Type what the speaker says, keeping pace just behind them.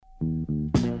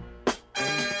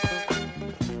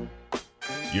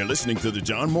You're listening to The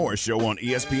John Morris Show on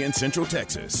ESPN Central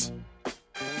Texas.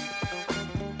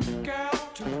 Girl,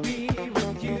 to be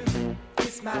with you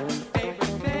is my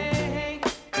favorite thing.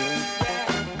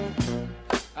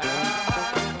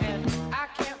 And I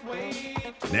can't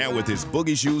wait. Now with his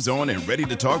boogie shoes on and ready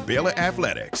to talk Baylor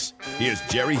athletics, here's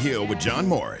Jerry Hill with John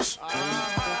Morris.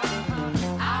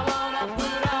 I wanna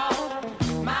put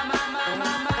on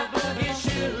my boogie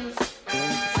shoes.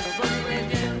 Just boogie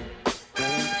with you.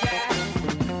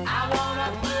 Yeah. I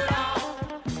wanna put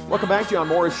on. Welcome back, John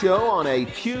Morris Show on a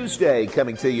Tuesday,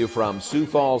 coming to you from Sioux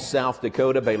Falls, South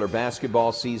Dakota. Baylor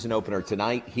basketball season opener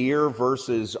tonight here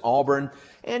versus Auburn,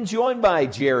 and joined by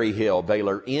Jerry Hill,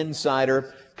 Baylor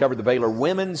insider. Covered the Baylor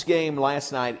women's game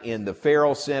last night in the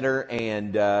Farrell Center,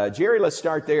 and Jerry, let's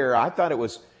start there. I thought it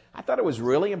was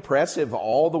really impressive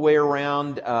all the way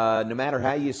around, no matter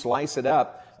how you slice it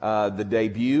up. The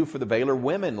debut for the Baylor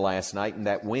women last night in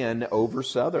that win over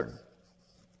Southern.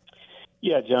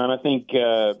 Yeah, John, I think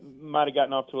might have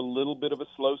gotten off to a little bit of a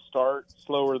slow start,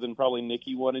 slower than probably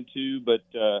Nikki wanted to. But,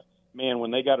 man, when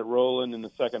they got it rolling in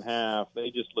the second half, they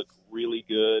just looked really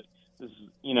good. This is,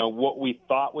 what we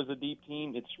thought was a deep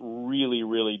team. It's really,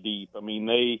 really deep. I mean,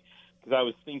 because I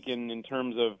was thinking in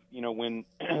terms of, when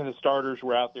the starters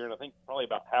were out there, and I think probably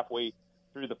about halfway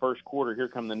through the first quarter, here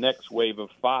come the next wave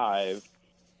of five.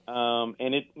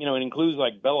 And it includes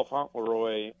like Bella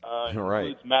Fauntleroy,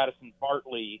 includes Madison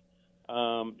Bartley.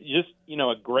 A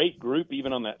great group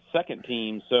even on that second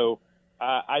team. So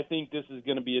I think this is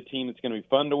going to be a team that's going to be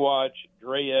fun to watch.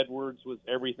 Dre Edwards was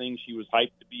everything she was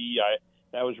hyped to be.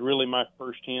 That was really my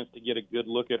first chance to get a good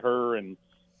look at her, and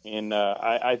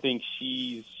I think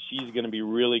she's going to be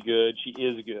really good. She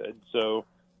is good. So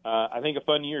I think a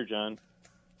fun year, John.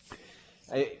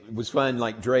 It was fun.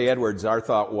 Like Dre Edwards, our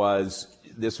thought was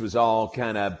this was all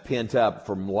kind of pent up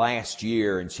from last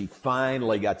year, and she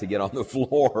finally got to get on the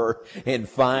floor and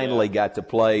finally got to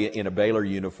play in a Baylor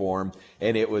uniform.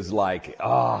 And it was like,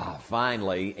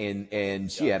 finally.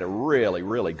 And she had a really,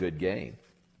 really good game.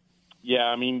 Yeah,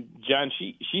 I mean, John,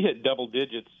 she hit double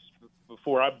digits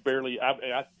before I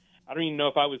don't even know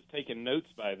if I was taking notes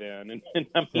by then. And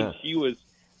I mean,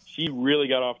 she really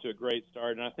got off to a great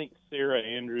start. And I think Sarah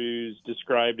Andrews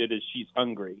described it as she's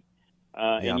hungry.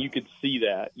 And you could see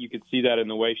that. You could see that in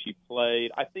the way she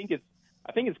played. I think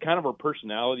it's kind of her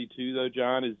personality too, though,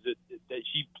 John, is that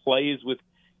she plays with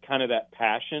kind of that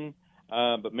passion.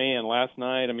 But man, last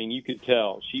night, I mean, you could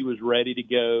tell she was ready to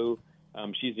go.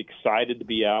 She's excited to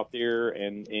be out there,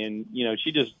 and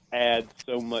she just adds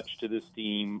so much to this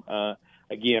team.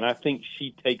 Again, I think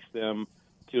she takes them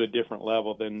to a different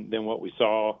level than what we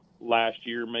saw last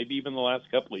year, maybe even the last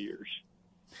couple of years.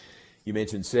 You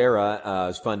mentioned Sarah.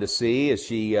 It's fun to see as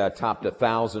she topped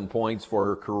 1,000 points for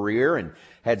her career and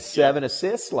had 7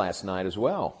 assists last night as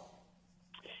well.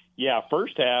 Yeah,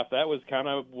 first half, that was kind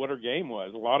of what her game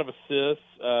was. A lot of assists.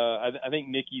 I think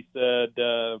Nikki said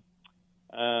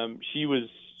she was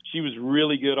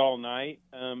really good all night.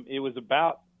 It was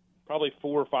about probably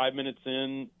 4 or 5 minutes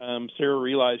in. Sarah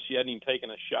realized she hadn't even taken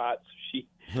a shot.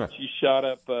 So she shot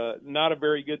up not a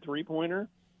very good three-pointer,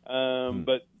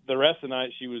 but the rest of the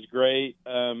night she was great.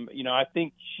 I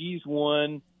think she's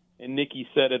one, and Nikki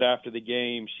said it after the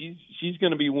game, she's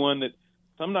going to be one that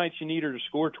some nights you need her to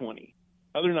score 20.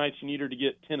 Other nights you need her to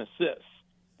get 10 assists.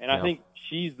 And I think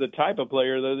she's the type of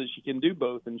player, though, that she can do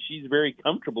both, and she's very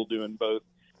comfortable doing both.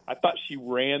 I thought she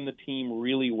ran the team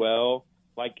really well.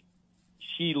 Like,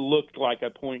 she looked like a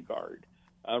point guard,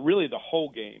 really the whole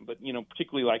game. But,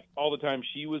 particularly like all the time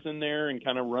she was in there and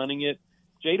kind of running it.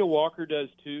 Jada Walker does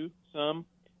too, some.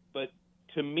 But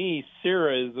to me,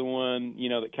 Sarah is the one,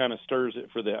 that kind of stirs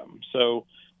it for them. So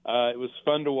it was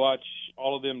fun to watch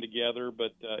all of them together.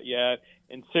 But,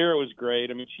 and Sarah was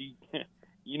great. I mean, she –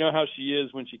 you know how she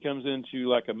is when she comes into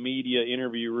like a media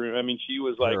interview room. I mean, she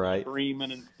was like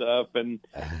screaming and stuff. And,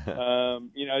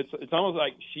 it's almost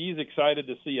like she's excited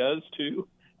to see us too,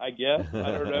 I guess.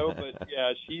 I don't know. But,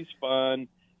 yeah, she's fun.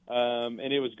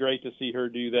 And it was great to see her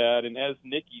do that. And as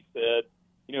Nikki said,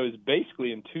 it was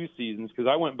basically in 2 seasons, because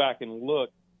I went back and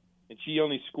looked, and she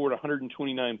only scored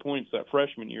 129 points that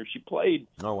freshman year. She played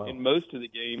in most of the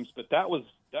games, but that was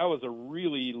a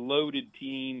really loaded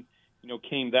team.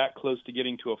 Came that close to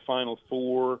getting to a Final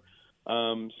Four.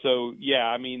 It's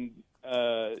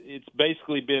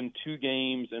basically been 2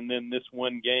 games and then this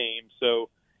one game. So,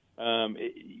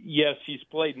 yes, she's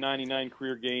played 99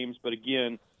 career games, but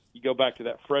again, you go back to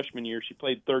that freshman year, she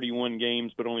played 31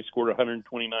 games but only scored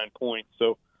 129 points.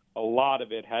 So a lot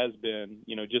of it has been,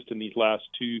 just in these last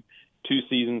two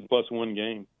seasons plus 1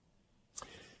 game.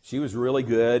 She was really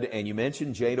good, and you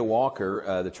mentioned Jada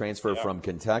Walker, the transfer from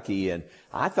Kentucky, and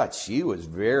I thought she was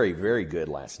very, very good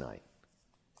last night.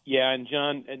 Yeah, and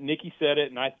John, Nikki said it,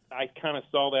 and I kind of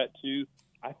saw that too.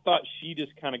 I thought she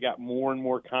just kind of got more and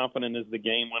more confident as the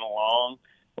game went along.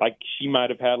 Like she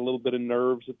might have had a little bit of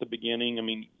nerves at the beginning. I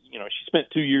mean, she spent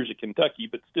 2 years at Kentucky,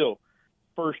 but still,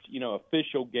 first,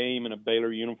 official game in a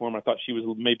Baylor uniform. I thought she was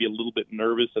maybe a little bit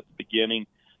nervous at the beginning.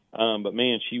 But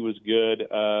man, she was good.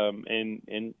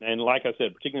 And like I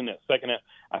said, particularly in that second half,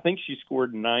 I think she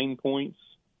scored 9 points,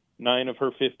 9 of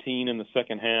her 15 in the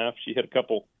second half. She had a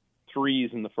couple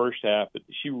threes in the first half, but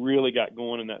she really got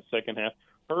going in that second half.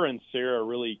 Her and Sarah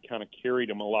really kind of carried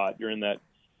them a lot during that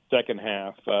second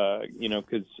half,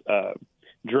 because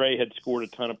Dre had scored a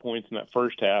ton of points in that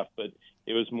first half, but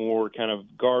it was more kind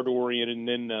of guard oriented. And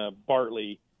then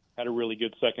Bartley had a really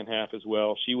good second half as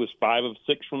well. She was 5 of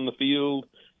 6 from the field.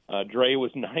 Dre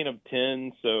was 9 of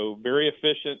 10, so very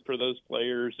efficient for those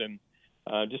players, and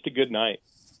just a good night.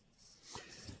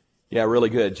 Yeah, really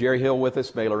good. Jerry Hill with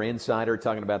us, Baylor Insider,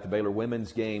 talking about the Baylor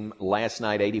women's game last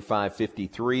night,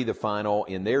 85-53, the final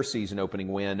in their season opening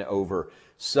win over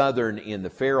Southern in the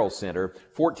Farrell Center.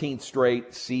 14th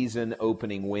straight season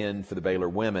opening win for the Baylor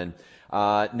women.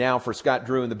 Now for Scott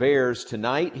Drew and the Bears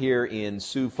tonight here in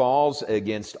Sioux Falls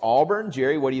against Auburn.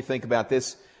 Jerry, what do you think about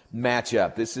this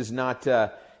matchup? This is not...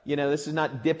 this is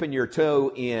not dipping your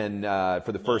toe in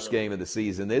for the first game of the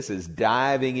season. This is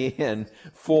diving in,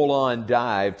 full-on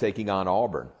dive, taking on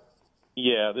Auburn.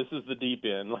 Yeah, this is the deep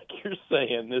end, like you're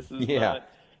saying. This is not,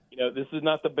 this is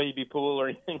not the baby pool or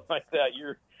anything like that.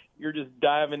 You're just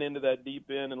diving into that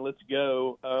deep end and let's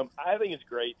go. I think it's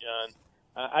great, John.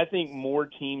 I think more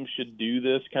teams should do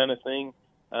this kind of thing.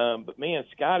 But man,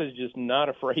 Scott is just not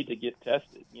afraid to get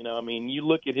tested. You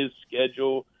look at his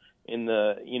schedule. In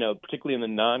the, particularly in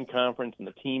the non-conference and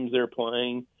the teams they're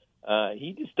playing,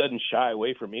 he just doesn't shy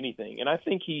away from anything. And I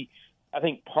think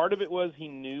part of it was he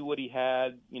knew what he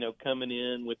had, coming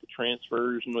in with the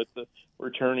transfers and with the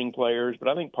returning players. But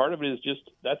I think part of it is just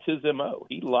that's his MO.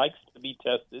 He likes to be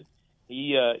tested.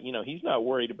 He, he's not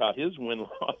worried about his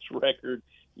win-loss record,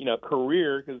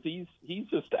 career because he's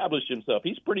established himself.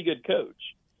 He's a pretty good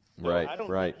coach. So I don't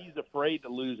think he's afraid to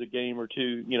lose a game or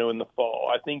two, in the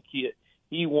fall. I think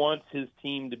he wants his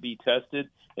team to be tested,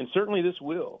 and certainly this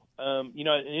will. An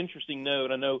interesting note,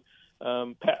 I know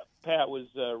Pat was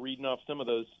reading off some of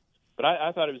those, but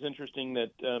I thought it was interesting that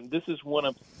this is one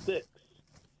of 6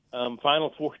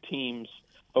 Final Four teams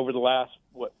over the last,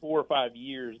 4 or 5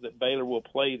 years that Baylor will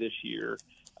play this year.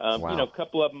 A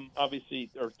couple of them, obviously,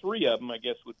 or 3 of them, I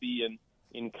guess, would be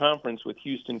in conference with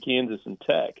Houston, Kansas, and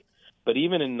Tech. But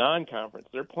even in non-conference,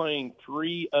 they're playing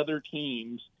 3 other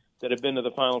teams that have been to the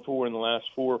Final Four in the last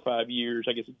 4 or 5 years.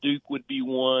 I guess Duke would be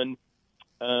one.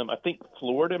 I think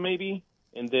Florida maybe,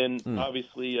 and then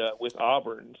obviously with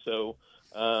Auburn. So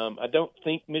I don't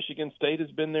think Michigan State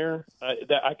has been there.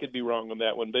 I could be wrong on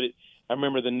that one, but I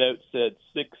remember the note said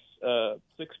 6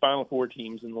 Final Four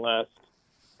teams in the last,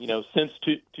 since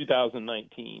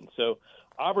 2019. So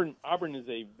Auburn is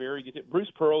a very good.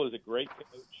 Bruce Pearl is a great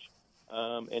coach,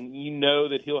 and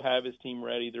that he'll have his team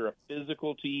ready. They're a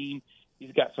physical team.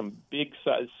 He's got some big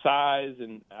size,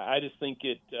 and I just think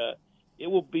it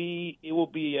will be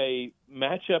a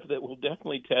matchup that will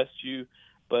definitely test you.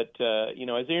 But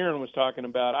as Aaron was talking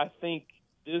about, I think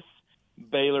this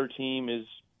Baylor team is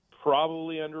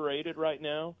probably underrated right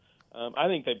now. I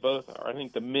think they both are. I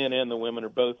think the men and the women are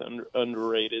both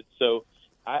underrated. So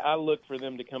I look for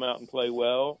them to come out and play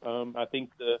well. I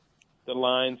think the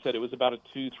line said it was about a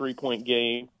 2-3 point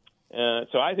game,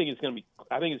 so I think it's going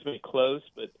to be close,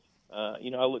 but.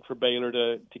 I look for Baylor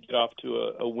to get off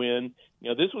to a win.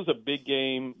 This was a big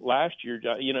game last year.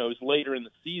 It was later in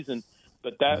the season,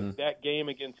 but that game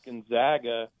against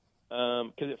Gonzaga,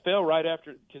 because it fell right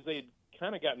after, because they had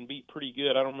kind of gotten beat pretty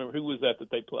good. I don't remember who was that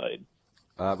they played.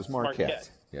 It was Marquette.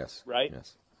 Yes. Right?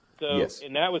 Yes. So, yes.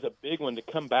 And that was a big one to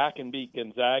come back and beat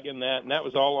Gonzaga and that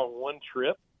was all on one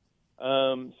trip.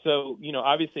 So,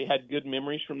 obviously had good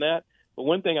memories from that. But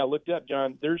one thing I looked up,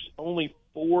 John, there's only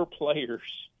 4 players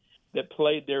that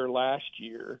played there last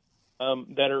year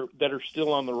that are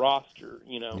still on the roster.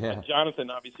 Jonathan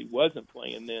obviously wasn't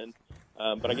playing then,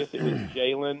 but I guess it was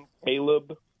Jalen,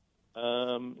 Caleb,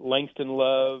 Langston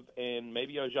Love, and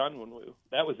maybe Ojanwinwu.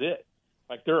 That was it.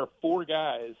 Like there are 4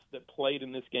 guys that played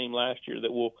in this game last year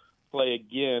that will play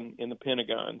again in the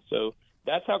Pentagon. So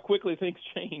that's how quickly things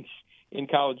change in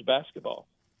college basketball.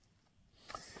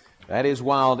 That is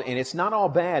wild, and it's not all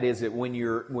bad, is it, when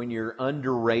you're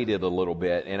underrated a little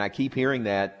bit? And I keep hearing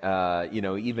that,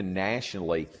 even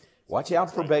nationally, Watch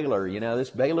out for Baylor. You know, this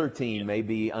Baylor team may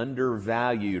be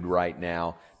undervalued right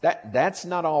now. That's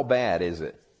not all bad, is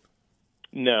it?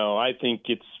 No, I think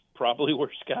it's probably where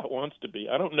Scott wants to be.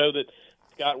 I don't know that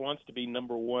Scott wants to be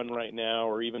number one right now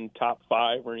or even top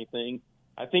 5 or anything.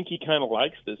 I think he kind of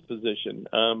likes this position.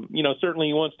 Certainly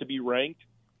he wants to be ranked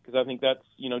because I think that's,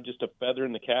 just a feather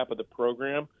in the cap of the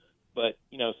program. But,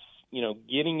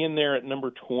 getting in there at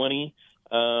number 20,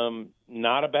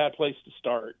 not a bad place to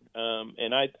start.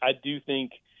 And I do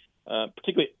think,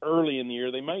 particularly early in the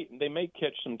year, they may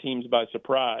catch some teams by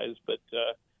surprise. But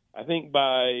I think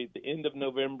by the end of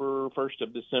November, 1st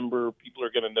of December, people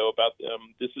are going to know about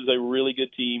them. This is a really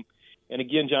good team. And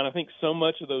again, John, I think so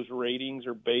much of those ratings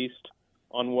are based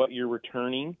on what you're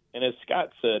returning. And as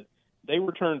Scott said, they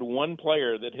returned one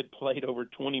player that had played over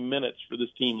 20 minutes for this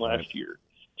team last year,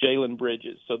 Jalen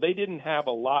Bridges. So they didn't have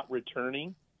a lot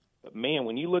returning. But, man,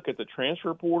 when you look at the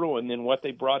transfer portal and then what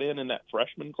they brought in that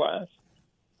freshman class,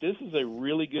 this is a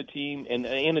really good team and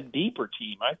a deeper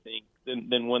team, I think,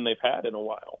 than one they've had in a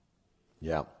while.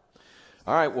 Yeah.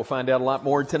 All right, we'll find out a lot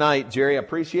more tonight. Jerry, I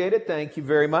appreciate it. Thank you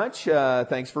very much.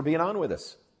 Thanks for being on with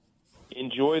us.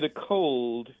 Enjoy the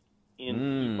cold in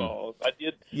Sioux Falls. I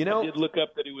did look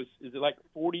up that is it like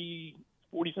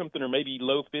 40-something or maybe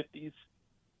low 50s?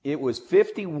 It was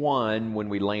 51 when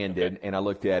we landed, and I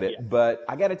looked at it. Yeah. But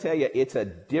I got to tell you, it's a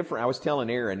different – I was telling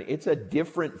Aaron, it's a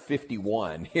different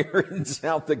 51 here in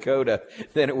South Dakota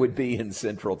than it would be in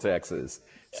Central Texas.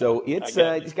 So it's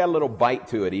got a little bite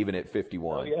to it even at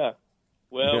 51. Oh, yeah.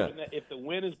 Well, if the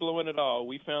wind is blowing at all,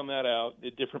 we found that out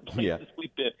at different places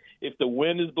we've been. If the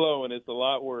wind is blowing, it's a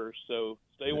lot worse. So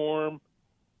stay warm.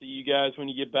 See you guys when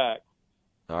you get back.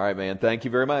 All right, man. Thank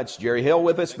you very much. Jerry Hill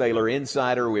with us, Baylor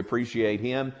Insider. We appreciate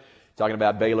him. Talking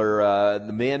about Baylor,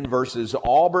 the men versus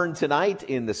Auburn tonight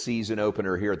in the season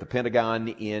opener here at the Pentagon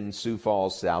in Sioux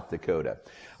Falls, South Dakota.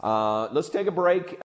 Let's take a break.